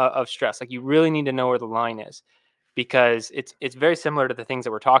of stress. Like you really need to know where the line is, because it's very similar to the things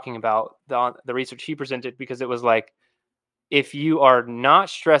that we're talking about, the research he presented, because it was like, if you are not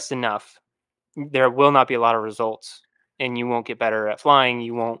stressed enough, there will not be a lot of results, and you won't get better at flying.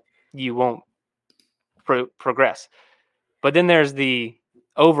 You won't progress. But then there's the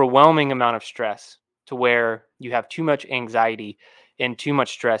overwhelming amount of stress, to where you have too much anxiety and too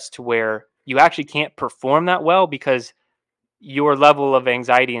much stress, to where you actually can't perform that well, because your level of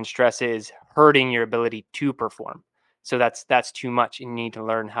anxiety and stress is hurting your ability to perform. So that's too much, and you need to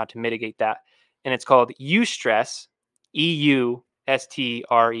learn how to mitigate that. And it's called eustress, EUSTRESS,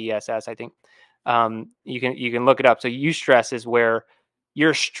 I think. You can look it up. So eustress is where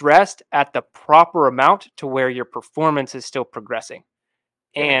you're stressed at the proper amount to where your performance is still progressing.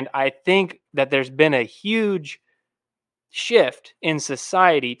 And I think that there's been a huge shift in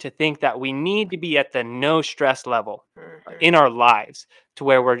society to think that we need to be at the no stress level in our lives, to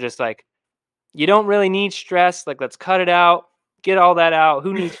where we're just like, you don't really need stress. Like, let's cut it out, get all that out.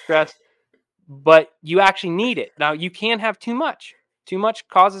 Who needs stress? But you actually need it. Now, you can have too much. Too much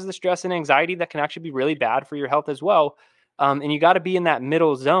causes the stress and anxiety that can actually be really bad for your health as well. And you got to be in that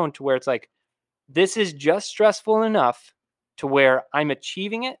middle zone, to where it's like, this is just stressful enough to where I'm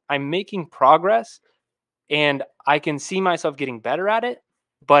achieving it, I'm making progress, and I can see myself getting better at it,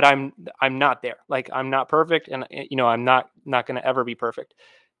 but I'm not there. Like, I'm not perfect, and I'm not going to ever be perfect.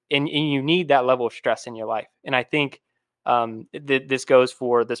 And you need that level of stress in your life. And I think this goes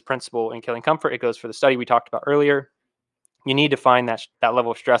for this principle in Killing Comfort. It goes for the study we talked about earlier. You need to find that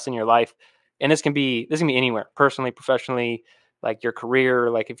level of stress in your life, and this can be anywhere, personally, professionally, like your career.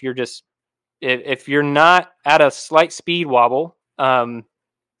 Like if you're not at a slight speed wobble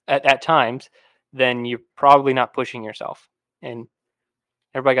at times, then you're probably not pushing yourself. And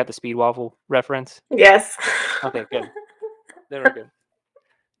everybody got the speed wobble reference? Yes. Okay, good. They were good.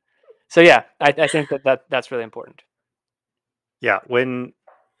 So yeah, I think that's really important. Yeah, when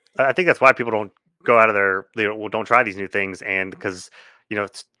I think that's why people don't go out of don't try these new things, and because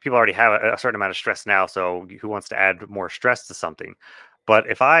people already have a certain amount of stress now, so who wants to add more stress to something? But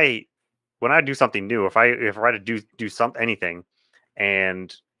when I do something new, if I had to do anything,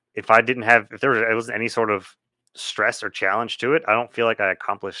 and if there wasn't any sort of stress or challenge to it, I don't feel like I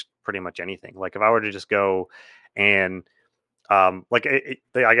accomplished pretty much anything. Like if I were to just go and I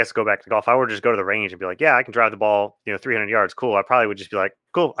guess go back to golf. If I were to just go to the range and be like, yeah, I can drive the ball, 300 yards, cool. I probably would just be like,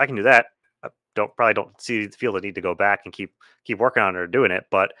 cool, I can do that. I don't feel the need to go back and keep working on it or doing it.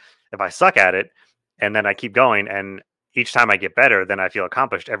 But if I suck at it and then I keep going, and each time I get better, then I feel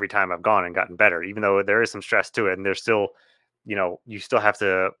accomplished every time I've gone and gotten better, even though there is some stress to it. And there's still, you still have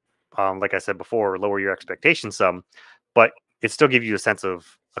to, like I said before, lower your expectations some, but it still gives you a sense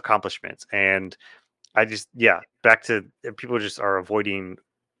of accomplishments. And back to people just are avoiding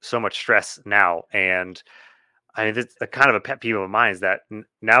so much stress now. And I mean, it's a kind of a pet peeve of mine is that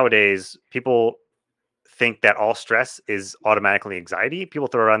nowadays people think that all stress is automatically anxiety. People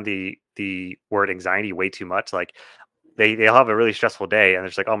throw around the word anxiety way too much. Like they'll have a really stressful day and they're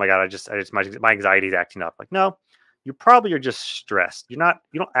just like, oh my God, my anxiety is acting up. Like, no, you probably are just stressed. You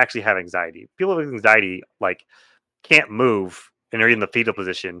don't actually have anxiety. People with anxiety like can't move and are in the fetal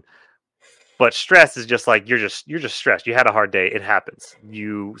position. But stress is just like you're just stressed. You had a hard day. It happens.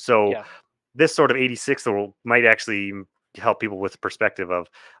 This sort of 86 rule might actually help people with perspective of,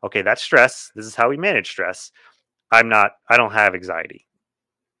 okay, that's stress. This is how we manage stress. I don't have anxiety.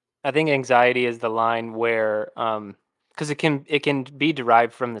 I think anxiety is the line where, because it can be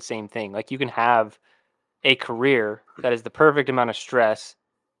derived from the same thing. Like you can have a career that is the perfect amount of stress,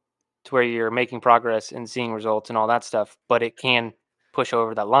 to where you're making progress and seeing results and all that stuff, but it can push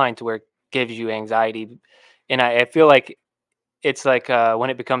over that line to where it gives you anxiety. And I feel like it's like when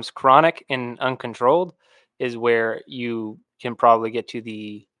it becomes chronic and uncontrolled is where you can probably get to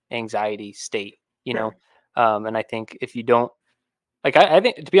the anxiety state, and I think if you don't, like, I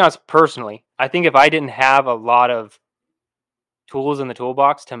think, to be honest, personally, I think if I didn't have a lot of tools in the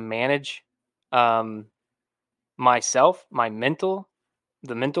toolbox to manage um, myself,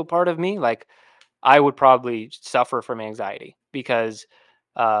 the mental part of me, like, I would probably suffer from anxiety, because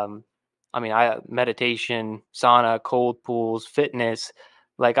um, I mean, meditation, sauna, cold pools, fitness,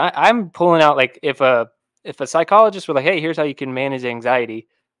 like I'm pulling out, like, if a psychologist were like, hey, here's how you can manage anxiety,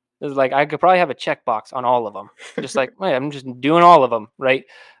 It's like I could probably have a checkbox on all of them, just like, hey, I'm just doing all of them, right?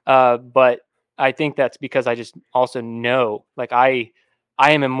 But I think that's because I just also know, like I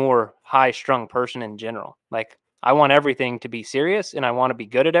am a more high strung person in general. Like I want everything to be serious, and I want to be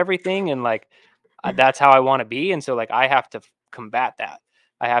good at everything, and like that's how I want to be. And so like I have to combat that.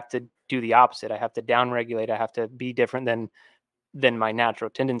 I have to do the opposite. I have to downregulate. I have to be different than my natural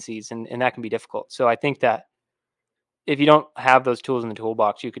tendencies, and that can be difficult. So I think that if you don't have those tools in the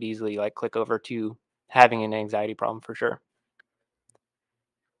toolbox, you could easily like click over to having an anxiety problem for sure.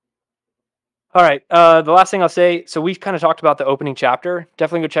 All right. The last thing I'll say, so we've kind of talked about the opening chapter.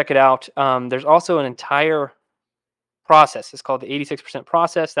 Definitely go check it out. There's also an entire process. It's called the 86%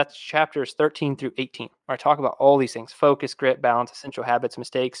 process. That's chapters 13 through 18, where I talk about all these things: focus, grit, balance, essential habits,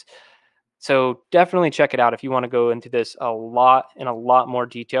 mistakes. So definitely check it out if you want to go into this a lot more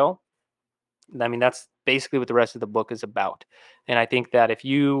detail. I mean, that's basically what the rest of the book is about. And I think that if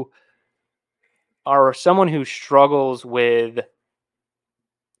you are someone who struggles with,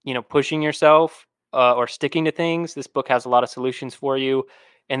 pushing yourself or sticking to things, this book has a lot of solutions for you.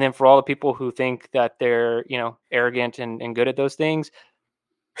 And then for all the people who think that they're, arrogant and good at those things,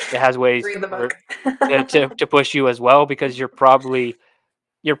 it has ways Read the book. to push you as well, because you're probably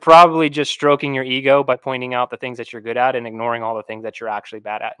just stroking your ego by pointing out the things that you're good at and ignoring all the things that you're actually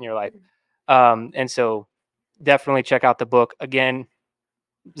bad at in your life. And so definitely check out the book. Again,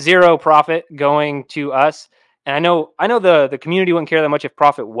 zero profit going to us. And I know the community wouldn't care that much if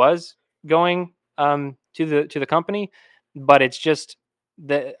profit was going to the company, but it's just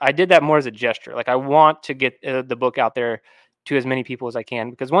that I did that more as a gesture. Like I want to get the book out there to as many people as I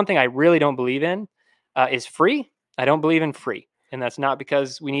can, because one thing I really don't believe in is free. I don't believe in free, and that's not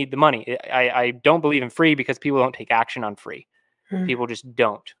because we need the money. I don't believe in free because people don't take action on free. People just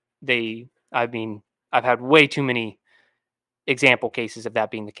don't. I mean, I've had way too many example cases of that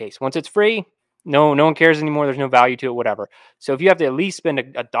being the case. Once it's free, no one cares anymore. There's no value to it, whatever. So if you have to at least spend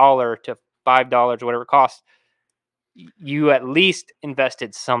a dollar to $5 or whatever it costs, you at least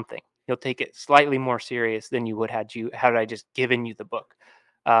invested something. You'll take it slightly more serious than you would had I just given you the book.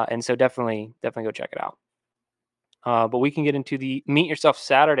 And so definitely go check it out. But we can get into the Meet Yourself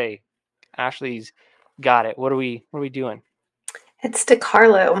Saturday. Ashley's got it. What are we doing? It's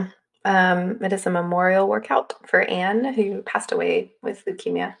DeCarlo. It is a memorial workout for Anne, who passed away with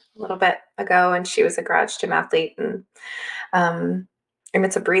leukemia a little bit ago, and she was a garage gym athlete, and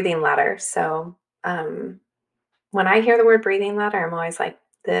it's a breathing ladder. So when I hear the word breathing ladder, I'm always like,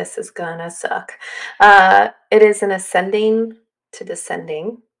 this is gonna suck. It is an ascending to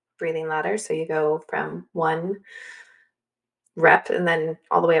descending breathing ladder. So you go from 1 rep and then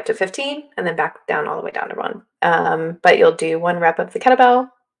all the way up to 15, and then back down all the way down to 1. But you'll do 1 rep of the kettlebell,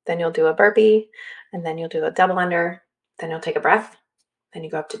 then you'll do a burpee, and then you'll do a double under, then you'll take a breath, then you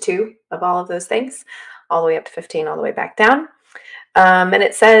go up to 2 of all of those things, all the way up to 15, all the way back down. And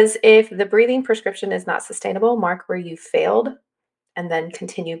it says, if the breathing prescription is not sustainable, mark where you failed, and then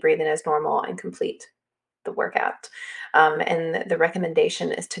continue breathing as normal and complete the workout. And the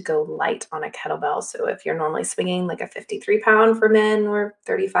recommendation is to go light on a kettlebell. So if you're normally swinging like a 53-pound for men or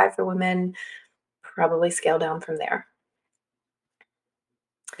 35 for women, probably scale down from there.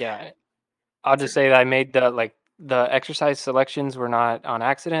 Yeah, I'll just say that I made the exercise selections were not on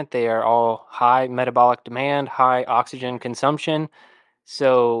accident. They are all high metabolic demand, high oxygen consumption.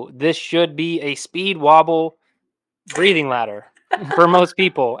 So this should be a speed wobble breathing ladder for most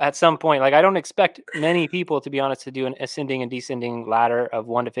people at some point. Like I don't expect many people, to be honest, to do an ascending and descending ladder of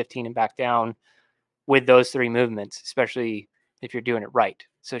 1 to 15 and back down with those 3 movements, especially if you're doing it right.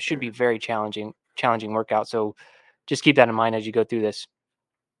 So it should be very challenging workout. So just keep that in mind as you go through this.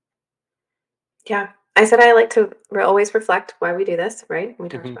 Yeah. I said I like to always reflect why we do this, right? We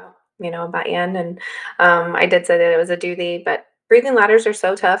talked Mhm. about Anne, and I did say that it was a doozy, but breathing ladders are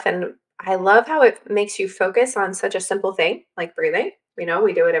so tough, and I love how it makes you focus on such a simple thing like breathing. We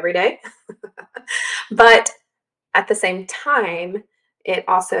do it every day. But at the same time, it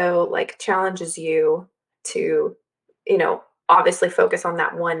also like challenges you to, obviously focus on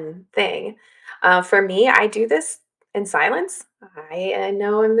that one thing. For me, I do this in silence. I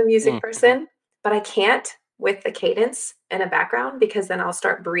know I'm the music Mm. person, but I can't with the cadence in a background, because then I'll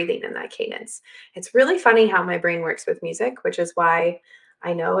start breathing in that cadence. It's really funny how my brain works with music, which is why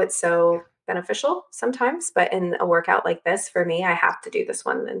I know it's so beneficial sometimes. But in a workout like this, for me, I have to do this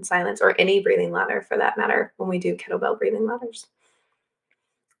one in silence, or any breathing ladder for that matter, when we do kettlebell breathing ladders.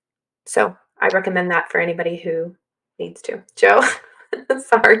 So I recommend that for anybody who needs to. Joe,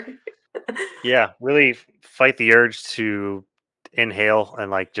 sorry. Yeah, really fight the urge to inhale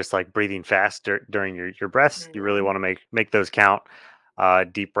and like just like breathing fast during your breaths. You really want to make those count.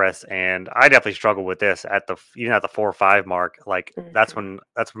 deep breaths, and I definitely struggle with this even at the 4 or 5 mark. Like that's when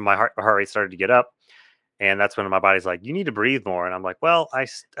my heart rate started to get up, and that's when my body's like, you need to breathe more, and I'm like, well, I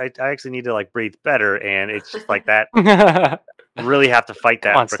actually need to like breathe better, and it's just like that. Really have to fight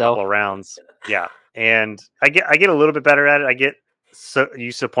that for a couple of rounds. Yeah, and I get a little bit better at it. I get so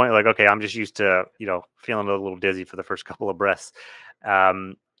used to the point like, okay, I'm just used to feeling a little dizzy for the first couple of breaths.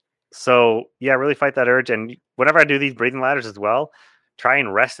 So yeah, really fight that urge. And whenever I do these breathing ladders as well, try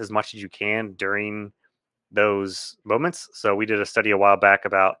and rest as much as you can during those moments. So we did a study a while back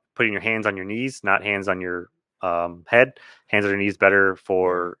about putting your hands on your knees, not hands on your head. Hands on your knees better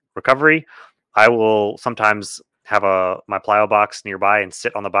for recovery. I will sometimes have my plyo box nearby and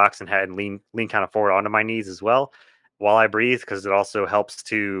sit on the box and lean kind of forward onto my knees as well while I breathe, because it also helps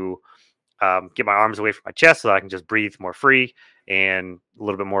to get my arms away from my chest so that I can just breathe more free and a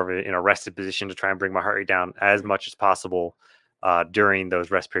little bit more of in a rested position to try and bring my heart rate down as much as possible during those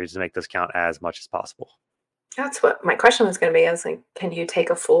rest periods to make those count as much as possible. That's what my question was going to be. I was like, can you take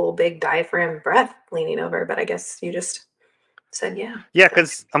a full big diaphragm breath leaning over? But I guess you just said, yeah. Yeah,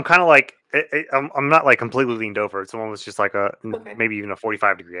 because I'm kind of like, I'm not like completely leaned over. It's almost just like maybe even a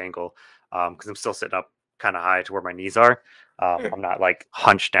 45-degree angle, because I'm still sitting up kind of high to where my knees are. I'm not like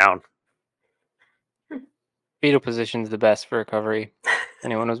hunched down. Fetal position is the best for recovery.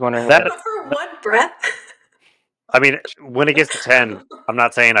 Anyone was wondering that for one breath? I mean, when it gets to 10, I'm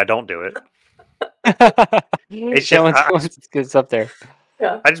not saying I don't do it. It's just up there.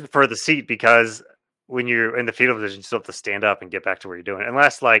 Yeah. I just prefer the seat because when you're in the fetal position, you still have to stand up and get back to where you're doing it.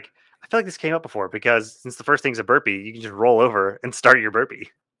 Unless, like, I feel like this came up before because since the first thing's a burpee, you can just roll over and start your burpee.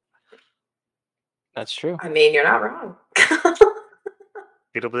 That's true. I mean, you're not wrong.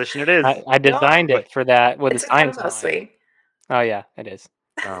 Fetal position it is. I designed it for that with it's the science. Sweet. Oh yeah, it is.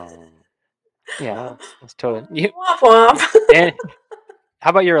 Oh. Yeah, it's totally. Womp womp. And how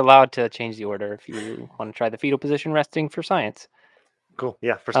about you're allowed to change the order if you want to try the fetal position resting for science? Cool.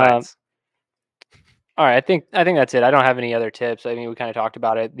 Yeah, for science. All right, I think that's it. I don't have any other tips. I mean, we kind of talked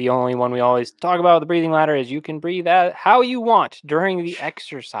about it. The only one we always talk about with the breathing ladder is you can breathe out how you want during the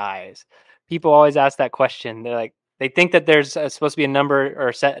exercise. People always ask that question. They're like, they think that there's supposed to be a number or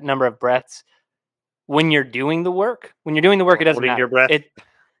a set number of breaths when you're doing the work. When you're doing the work, it doesn't matter. Your breath.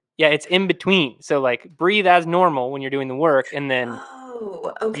 It's in between. So like breathe as normal when you're doing the work, and then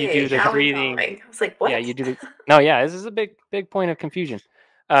okay. You do the breathing. I was like, what? Yeah, you do the. No, yeah, this is a big point of confusion.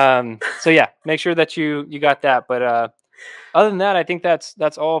 So yeah, make sure that you got that. But other than that, I think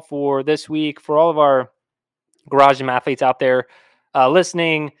that's all for this week. For all of our Garage Gym athletes out there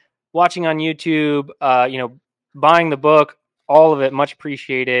listening, watching on YouTube, buying the book, all of it, much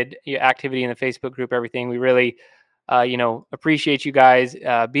appreciated. Your activity in the Facebook group, everything. We really, appreciate you guys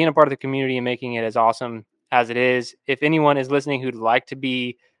being a part of the community and making it as awesome as it is. If anyone is listening who'd like to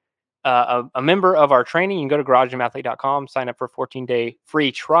be a member of our training, you can go to garagegymathlete.com, sign up for a 14-day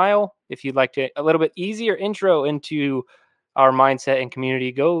free trial. If you'd like a little bit easier intro into our mindset and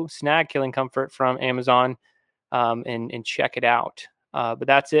community, go snag Killing Comfort from Amazon and check it out. But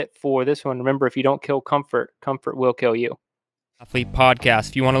that's it for this one. Remember, if you don't kill comfort, comfort will kill you. Athlete Podcast.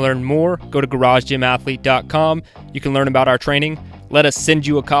 If you want to learn more, go to garagegymathlete.com. You can learn about our training. Let us send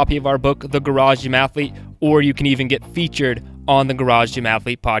you a copy of our book, The Garage Gym Athlete, or you can even get featured on the Garage Gym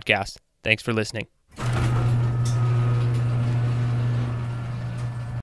Athlete Podcast. Thanks for listening.